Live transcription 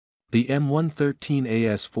The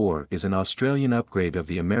M113AS4 is an Australian upgrade of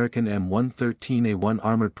the American M113A1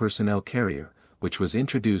 Armored Personnel Carrier, which was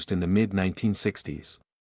introduced in the mid-1960s.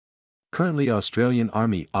 Currently Australian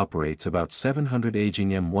Army operates about 700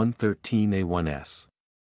 aging M113A1s.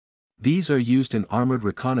 These are used in armored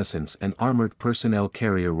reconnaissance and armored personnel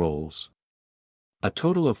carrier roles. A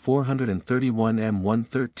total of 431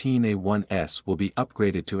 M113A1s will be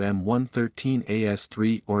upgraded to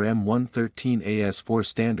M113AS3 or M113AS4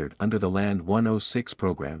 standard under the Land 106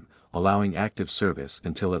 program, allowing active service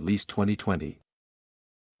until at least 2020.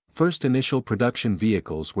 First initial production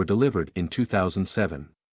vehicles were delivered in 2007.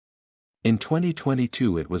 In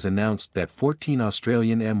 2022 it was announced that 14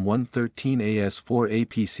 Australian M113AS4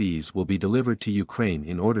 APCs will be delivered to Ukraine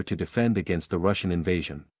in order to defend against the Russian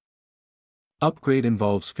invasion. Upgrade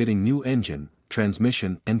involves fitting new engine,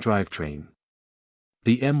 transmission and drivetrain.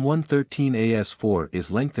 The M113AS4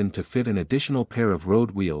 is lengthened to fit an additional pair of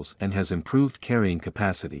road wheels and has improved carrying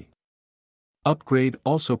capacity. Upgrade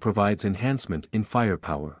also provides enhancement in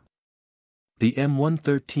firepower. The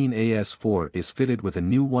M113AS4 is fitted with a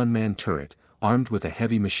new one-man turret, armed with a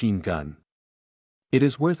heavy machine gun. It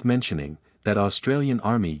is worth mentioning that Australian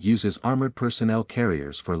Army uses armoured personnel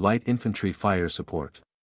carriers for light infantry fire support.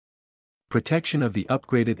 Protection of the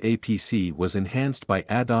upgraded APC was enhanced by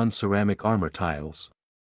add-on ceramic armor tiles.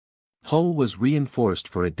 Hull was reinforced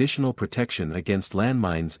for additional protection against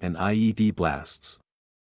landmines and IED blasts.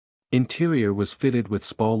 Interior was fitted with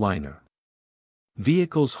spall liner.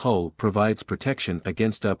 Vehicle's hull provides protection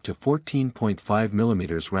against up to 14.5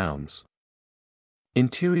 mm rounds.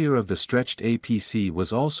 Interior of the stretched APC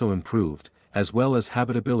was also improved, as well as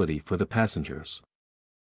habitability for the passengers.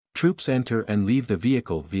 Troops enter and leave the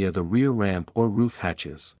vehicle via the rear ramp or roof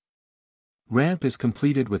hatches. Ramp is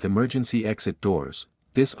completed with emergency exit doors.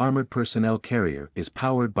 This armored personnel carrier is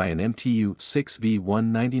powered by an MTU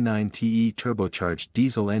 6V199TE turbocharged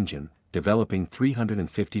diesel engine, developing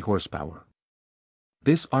 350 horsepower.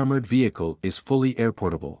 This armored vehicle is fully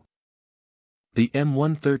airportable. The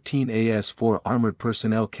M113AS4 Armored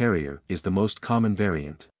Personnel Carrier is the most common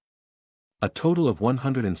variant. A total of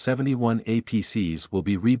 171 APCs will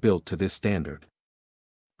be rebuilt to this standard.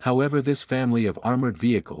 However, this family of armored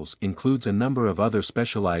vehicles includes a number of other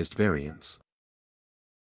specialized variants.